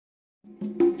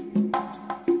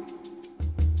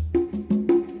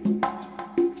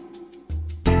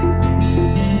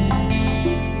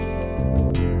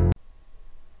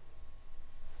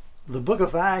The book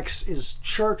of Acts is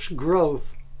Church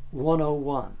Growth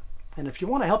 101. And if you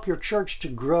want to help your church to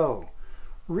grow,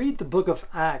 read the book of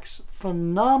Acts.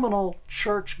 Phenomenal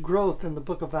church growth in the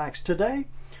book of Acts. Today,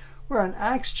 we're in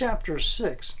Acts chapter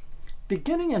 6,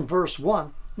 beginning in verse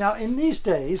 1. Now, in these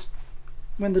days,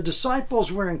 when the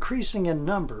disciples were increasing in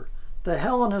number, the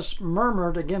Hellenists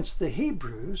murmured against the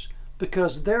Hebrews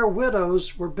because their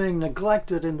widows were being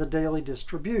neglected in the daily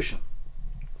distribution.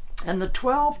 And the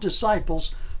 12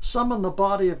 disciples summoned the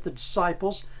body of the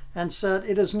disciples and said,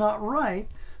 "It is not right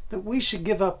that we should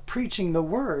give up preaching the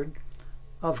word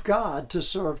of God to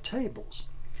serve tables.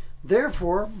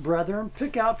 Therefore, brethren,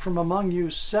 pick out from among you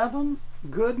 7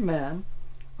 good men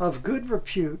of good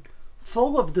repute,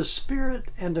 full of the Spirit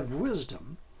and of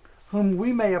wisdom, whom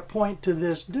we may appoint to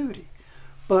this duty.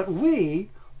 But we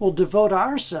will devote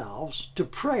ourselves to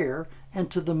prayer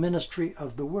and to the ministry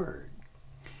of the word."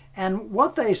 And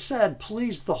what they said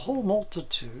pleased the whole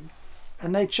multitude,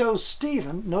 and they chose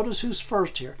Stephen. Notice who's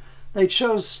first here. They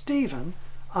chose Stephen,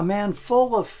 a man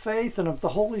full of faith and of the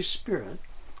Holy Spirit,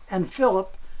 and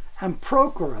Philip, and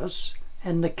Prochorus,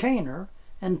 and Nicanor,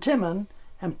 and Timon,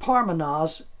 and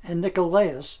Parmenas, and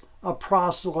Nicolaus, a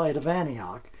proselyte of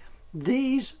Antioch.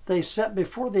 These they set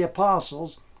before the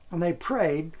apostles, and they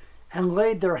prayed, and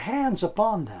laid their hands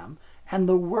upon them, and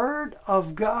the word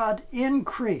of God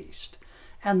increased,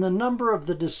 and the number of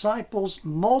the disciples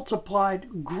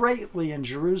multiplied greatly in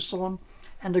Jerusalem,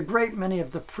 and a great many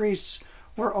of the priests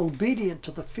were obedient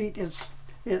to the faith.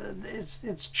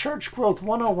 It's Church Growth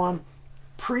 101,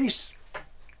 priests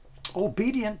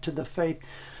obedient to the faith.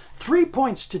 3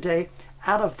 points today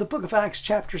out of the book of Acts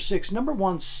chapter 6. Number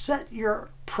 1, set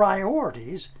your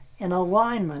priorities in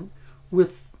alignment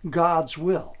with God's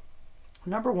will.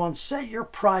 Number 1, set your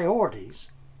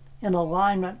priorities in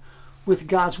alignment with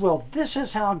God's will. This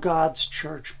is how God's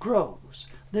church grows.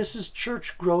 This is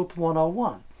Church Growth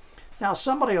 101. Now,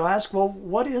 somebody will ask, well,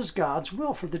 what is God's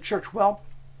will for the church? Well,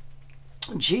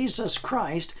 Jesus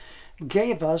Christ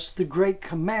gave us the Great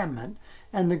Commandment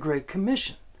and the Great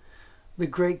Commission. The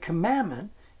Great Commandment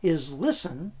is,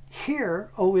 listen, hear,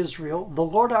 O Israel, the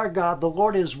Lord our God, the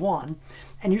Lord is one,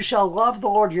 and you shall love the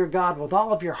Lord your God with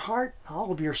all of your heart,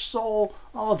 all of your soul,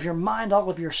 all of your mind, all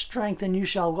of your strength, and you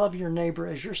shall love your neighbor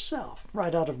as yourself,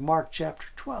 right out of Mark chapter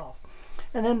 12.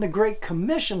 And then the Great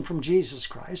Commission from Jesus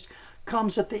Christ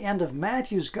comes at the end of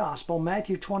Matthew's Gospel,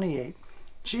 Matthew 28.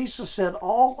 Jesus said,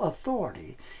 "All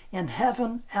authority in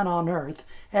heaven and on earth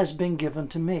has been given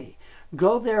to me.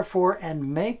 Go therefore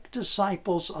and make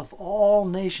disciples of all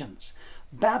nations,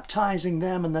 baptizing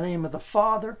them in the name of the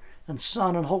Father and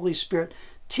Son and Holy Spirit,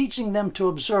 teaching them to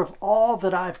observe all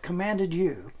that I've commanded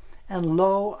you, and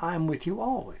lo, I'm with you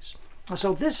always."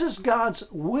 So this is God's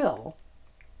will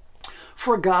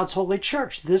for God's holy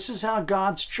church. This is how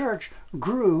God's church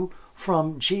grew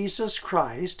from Jesus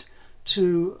Christ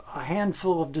to a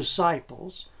handful of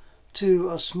disciples to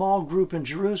a small group in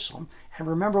Jerusalem. And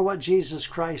remember what Jesus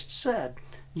Christ said,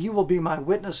 "You will be my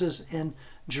witnesses in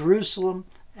Jerusalem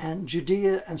and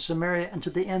Judea and Samaria and to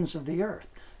the ends of the earth."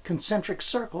 Concentric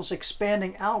circles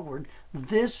expanding outward.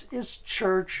 This is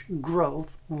Church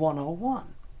Growth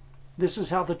 101. This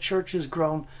is how the church has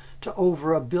grown to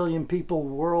over 1 billion people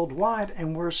worldwide,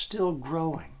 and we're still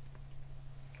growing.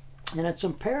 And it's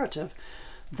imperative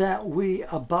that we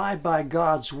abide by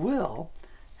God's will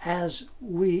as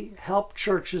we help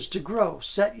churches to grow.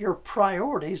 Set your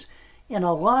priorities in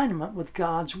alignment with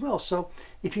God's will. So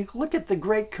if you look at the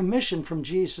Great Commission from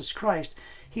Jesus Christ,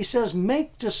 he says,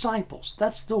 make disciples.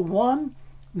 That's the one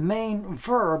main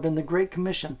verb in the Great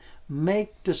Commission,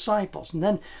 make disciples. And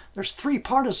then there's 3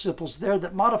 participles there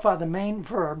that modify the main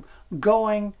verb,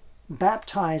 going,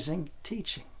 baptizing,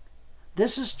 teaching.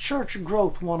 This is Church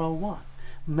Growth 101.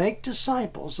 Make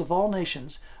disciples of all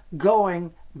nations,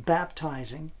 going,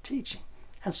 baptizing, teaching.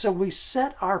 And so we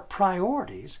set our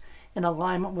priorities in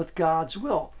alignment with God's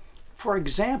will. For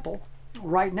example,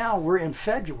 right now we're in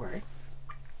February,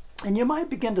 and you might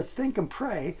begin to think and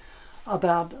pray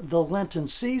about the Lenten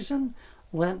season.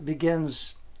 Lent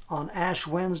begins on Ash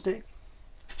Wednesday,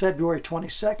 February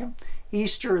 22nd.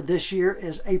 Easter this year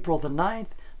is April the 9th.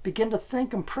 Begin to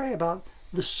think and pray about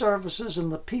the services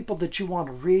and the people that you want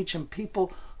to reach, and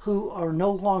people who are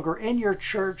no longer in your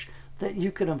church that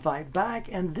you can invite back.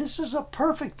 And this is a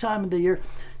perfect time of the year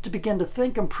to begin to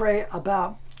think and pray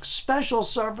about special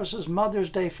services, Mother's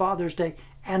Day, Father's Day,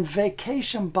 and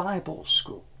Vacation Bible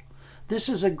School. This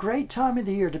is a great time of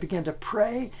the year to begin to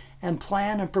pray and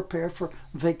plan and prepare for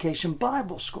Vacation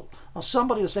Bible School. Now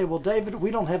somebody will say, well, David,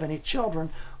 we don't have any children.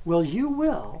 Well, you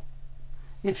will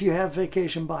if you have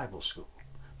Vacation Bible School.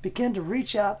 Begin to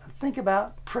reach out and think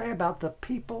about, pray about the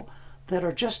people that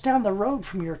are just down the road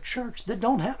from your church that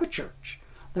don't have a church.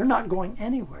 They're not going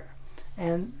anywhere.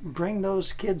 And bring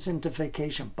those kids into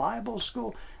Vacation Bible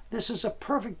School. This is a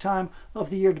perfect time of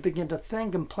the year to begin to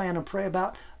think and plan and pray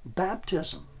about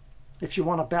baptism. If you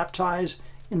want to baptize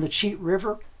in the Cheat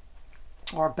River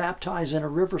or baptize in a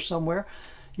river somewhere,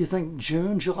 you think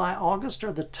June, July, August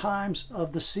are the times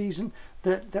of the season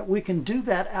that we can do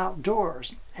that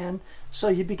outdoors. And so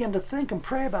you begin to think and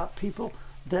pray about people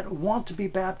that want to be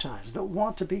baptized, that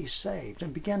want to be saved,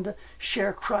 and begin to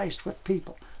share Christ with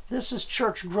people. This is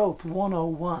Church Growth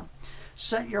 101.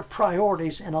 Set your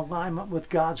priorities in alignment with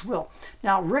God's will.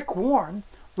 Now, Rick Warren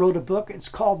wrote a book. It's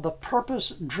called The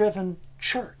Purpose-Driven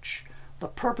Church. The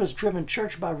Purpose-Driven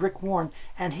Church by Rick Warren.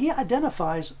 And he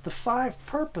identifies the 5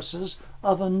 purposes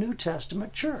of a New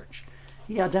Testament church.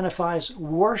 He identifies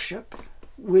worship,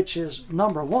 which is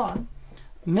number 1,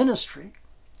 ministry,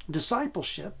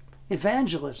 discipleship,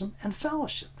 evangelism, and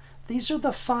fellowship. These are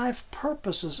the 5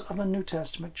 purposes of a New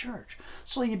Testament church.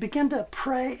 So you begin to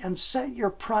pray and set your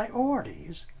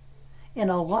priorities in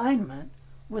alignment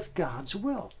with God's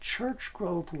will. Church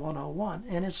Growth 101.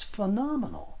 And it's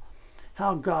phenomenal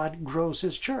how God grows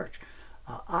his church.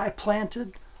 I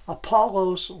planted,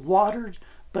 Apollos watered,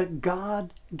 but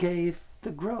God gave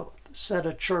the growth, said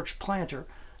a church planter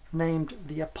named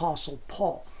the Apostle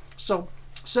Paul. So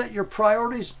set your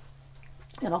priorities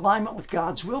in alignment with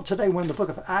God's will. Today we're in the book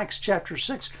of Acts chapter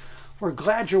 6. We're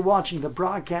glad you're watching the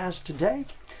broadcast today.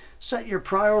 Set your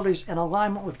priorities in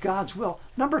alignment with God's will.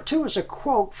 Number 2 is a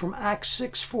quote from Acts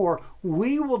 6:4.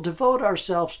 We will devote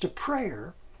ourselves to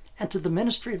prayer and to the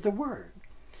ministry of the word.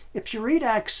 If you read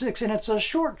Acts 6, and it's a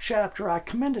short chapter, I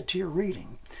commend it to your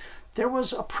reading. There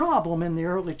was a problem in the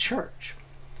early church.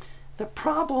 The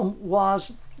problem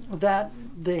was that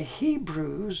the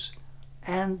Hebrews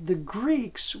and the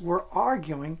Greeks were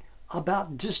arguing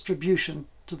about distribution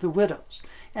to the widows.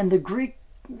 And the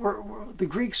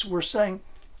Greeks were saying,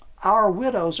 our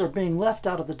widows are being left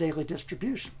out of the daily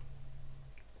distribution.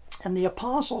 And the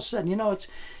apostles said, you know,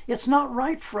 it's not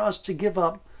right for us to give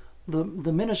up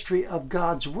the ministry of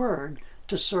God's word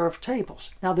to serve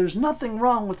tables. Now, there's nothing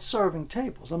wrong with serving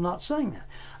tables. I'm not saying that.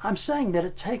 I'm saying that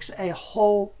it takes a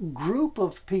whole group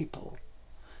of people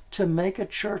to make a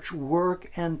church work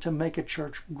and to make a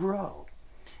church grow.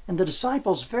 And the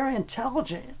disciples very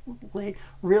intelligently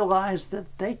realized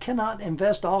that they cannot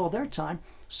invest all of their time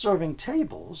serving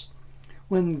tables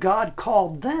when God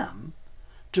called them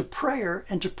to prayer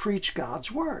and to preach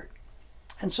God's word.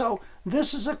 And so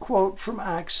this is a quote from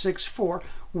Acts 6:4.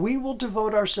 We will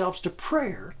devote ourselves to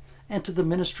prayer and to the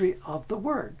ministry of the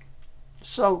word.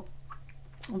 So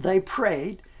they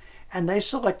prayed, and they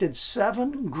selected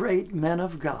 7 great men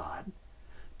of God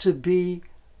to be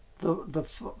the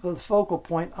focal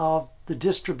point of the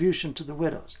distribution to the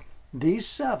widows. These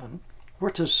 7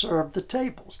 were to serve the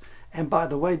tables. And by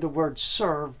the way, the word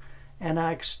serve in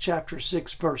Acts chapter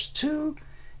 6 verse 2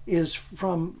 is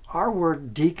from our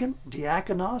word deacon,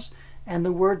 diakonos, and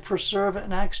the word for serve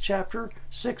in Acts chapter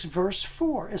 6 verse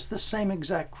 4 is the same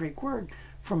exact Greek word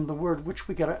from the word which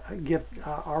we got to give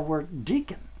our word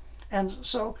deacon. And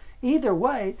so either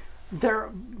way,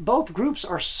 both groups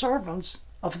are servants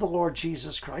of the Lord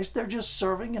Jesus Christ. They're just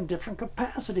serving in different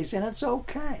capacities, and it's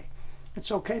okay.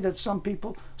 It's okay that some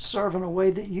people serve in a way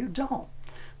that you don't.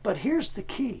 But here's the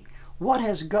key. What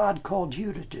has God called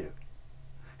you to do?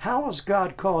 How has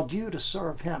God called you to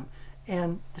serve him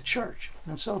in the church?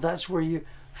 And so that's where you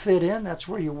fit in. That's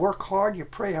where you work hard, you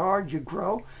pray hard, you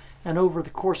grow, and over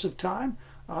the course of time,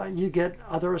 you get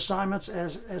other assignments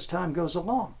as time goes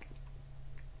along.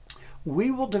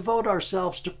 We will devote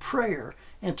ourselves to prayer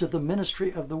and to the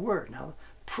ministry of the word. Now,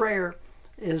 prayer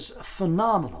is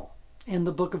phenomenal in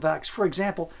the book of Acts. For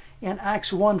example, in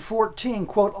Acts 1:14,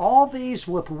 quote, all these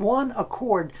with one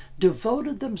accord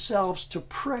devoted themselves to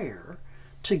prayer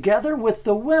together with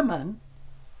the women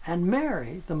and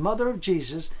Mary, the mother of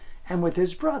Jesus, and with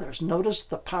his brothers. Notice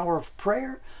the power of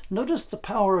prayer. Notice the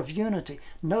power of unity.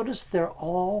 Notice they're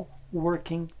all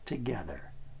working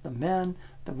together. The men,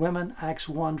 the women, Acts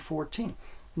 1:14.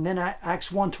 And then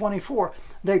Acts 1:24,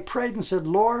 they prayed and said,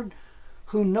 Lord,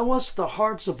 who knowest the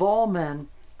hearts of all men,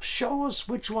 show us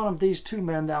which one of these 2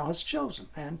 men thou hast chosen.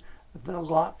 And the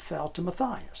lot fell to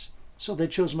Matthias. So they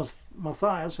chose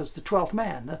Matthias as the 12th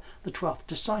man, the 12th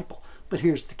disciple. But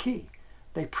here's the key.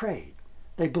 They prayed.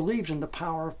 They believed in the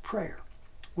power of prayer.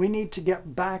 We need to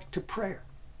get back to prayer.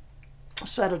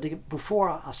 said it before,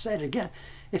 I'll say it again.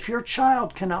 If your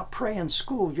child cannot pray in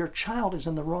school, your child is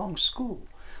in the wrong school.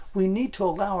 We need to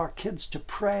allow our kids to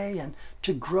pray and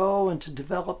to grow and to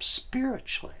develop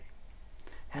spiritually.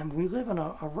 And we live in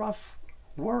a rough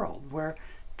world where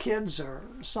kids are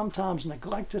sometimes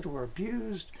neglected or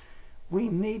abused. We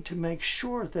need to make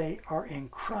sure they are in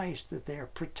Christ, that they are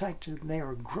protected and they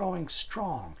are growing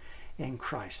strong in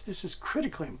Christ. This is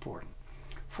critically important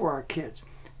for our kids.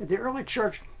 In the early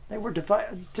church, they were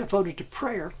devoted to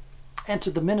prayer and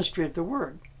to the ministry of the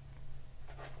Word.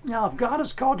 Now, if God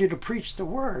has called you to preach the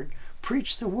Word,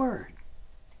 preach the Word.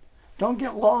 Don't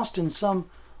get lost in some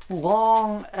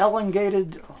long,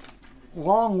 elongated,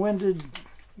 long-winded,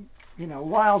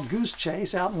 wild goose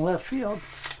chase out in left field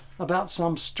about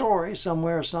some story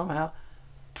somewhere, somehow.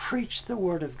 Preach the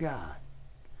Word of God.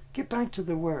 Get back to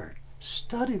the Word.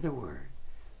 Study the Word.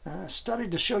 Study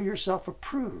to show yourself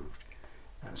approved.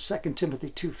 2 Timothy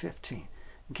 2:15.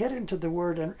 Get into the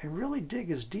Word and really dig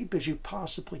as deep as you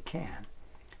possibly can.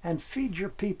 And feed your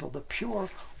people the pure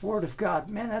Word of God.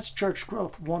 Man, that's Church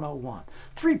Growth 101.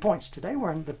 3 points today.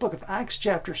 We're in the book of Acts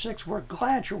chapter 6. We're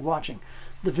glad you're watching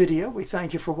the video. We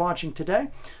thank you for watching today.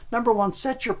 Number 1,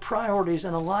 set your priorities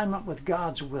in alignment with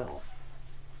God's will.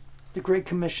 The Great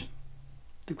Commission,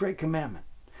 the Great Commandment.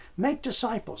 Make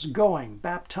disciples, going,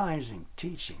 baptizing,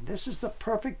 teaching. This is the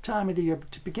perfect time of the year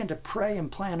to begin to pray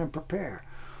and plan and prepare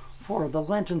for the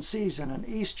Lenten season and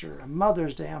Easter and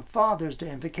Mother's Day and Father's Day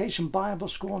and Vacation Bible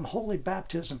School and Holy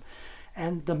Baptism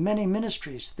and the many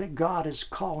ministries that God is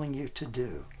calling you to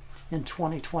do in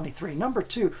 2023. Number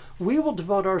 2, we will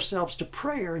devote ourselves to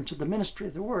prayer and to the ministry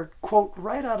of the Word, quote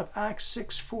right out of Acts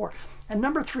 6:4. And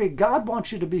number 3, God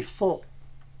wants you to be full.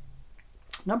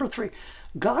 Number 3,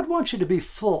 God wants you to be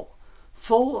full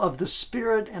of the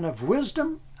Spirit and of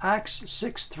wisdom, Acts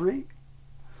 6:3,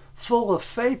 full of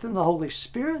faith in the Holy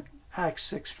Spirit, Acts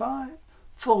 6:5,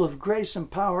 full of grace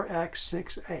and power, Acts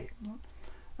 6:8.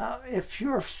 Now, if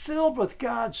you're filled with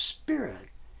God's Spirit,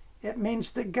 it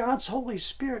means that God's Holy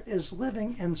Spirit is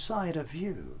living inside of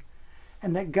you,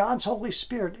 and that God's Holy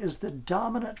Spirit is the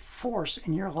dominant force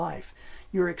in your life.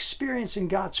 You're experiencing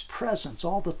God's presence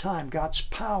all the time, God's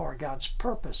power, God's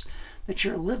purpose, that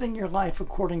you're living your life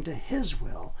according to His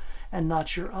will and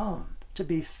not your own, to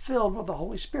be filled with the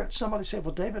Holy Spirit. Somebody say,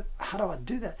 well, David, how do I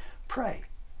do that? Pray.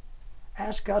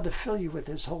 Ask God to fill you with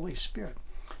His Holy Spirit.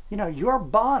 Your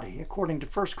body, according to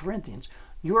 1 Corinthians,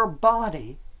 your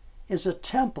body is a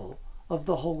temple of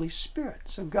the Holy Spirit.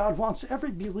 So God wants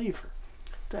every believer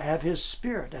to have His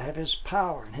Spirit, to have His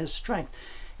power and His strength.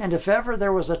 And if ever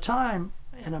there was a time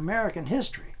in American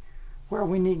history where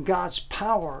we need God's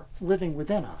power living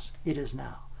within us, it is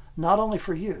now. Not only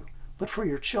for you, but for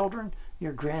your children,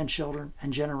 your grandchildren,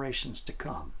 and generations to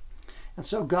come. And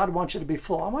so God wants you to be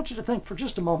full. I want you to think for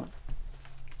just a moment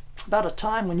about a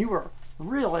time when you were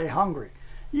really hungry.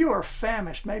 You were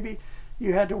famished. Maybe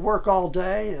you had to work all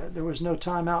day. There was no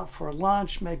time out for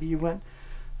lunch. Maybe you went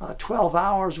 12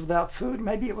 hours without food.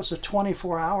 Maybe it was a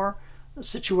 24-hour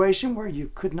situation where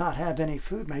you could not have any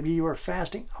food. Maybe you were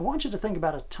fasting. I want you to think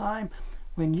about a time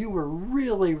when you were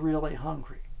really, really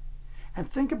hungry. And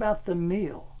think about the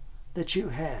meal that you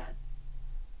had.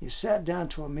 You sat down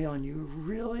to a meal and you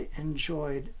really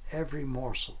enjoyed every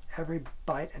morsel, every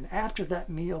bite. And after that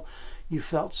meal, you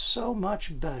felt so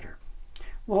much better.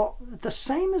 Well, the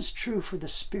same is true for the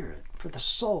spirit, for the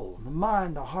soul, the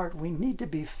mind, the heart. We need to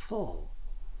be full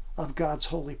of God's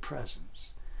holy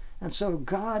presence. And so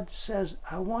God says,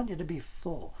 I want you to be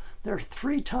full. There are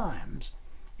 3 times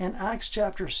in Acts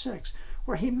chapter 6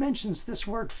 where He mentions this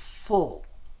word full.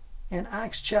 In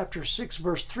Acts chapter 6,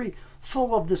 verse 3,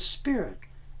 full of the Spirit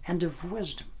and of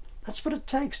wisdom. That's what it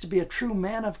takes to be a true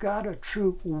man of God, or a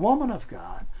true woman of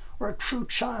God, or a true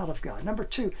child of God. Number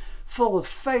 2, full of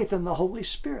faith in the Holy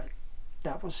Spirit.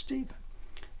 That was Stephen.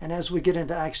 And as we get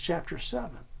into Acts chapter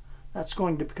 7, that's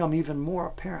going to become even more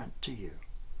apparent to you.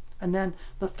 And then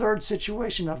the third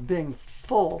situation of being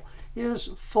full is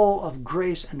full of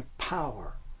grace and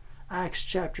power. Acts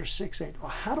chapter 6:8. Well,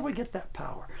 how do we get that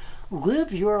power?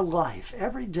 Live your life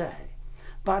every day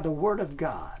by the Word of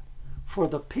God for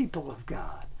the people of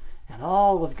God. And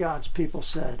all of God's people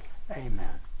said,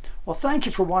 amen. Well, thank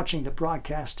you for watching the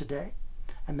broadcast today.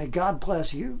 And may God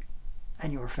bless you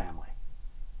and your family.